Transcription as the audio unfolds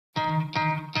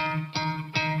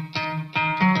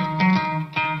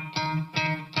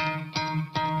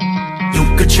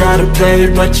try to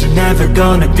play, but you're never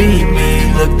gonna beat me.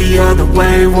 Look the other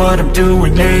way, what I'm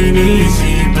doing ain't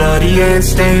easy. Bloody hands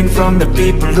stained from the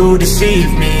people who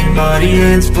deceive me. Muddy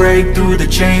hands break through the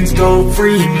chains, go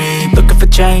free me. Looking for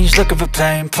change, looking for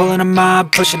pain, pulling a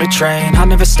mob, pushing a train. I'll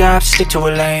never stop, stick to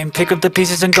a lane, pick up the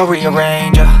pieces and go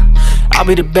rearrange. I'll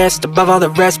be the best above all the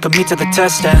rest, put me to the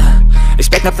test and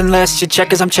expect nothing less. You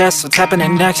check as I'm chess, what's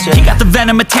happening next? Yeah. He got the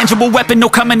venom, a tangible weapon, no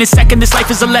coming in second. This life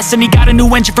is a lesson, he got a new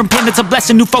engine from pain, that's a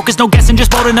blessing. New focus, no guessing,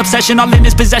 just bold and obsession, all in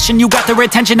his possession. You got their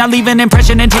attention, I'll leave an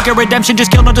impression and take your redemption.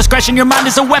 Just kill, no discretion, your mind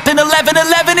is a weapon.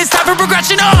 11-11, it's time for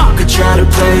progression. You could try to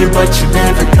play, but you're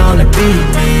never gonna beat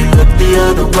me. Look the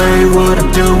other way, what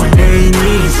I'm doing ain't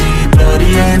easy.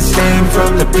 Bloody hands stained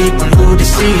from the people who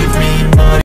deceive me. Muddy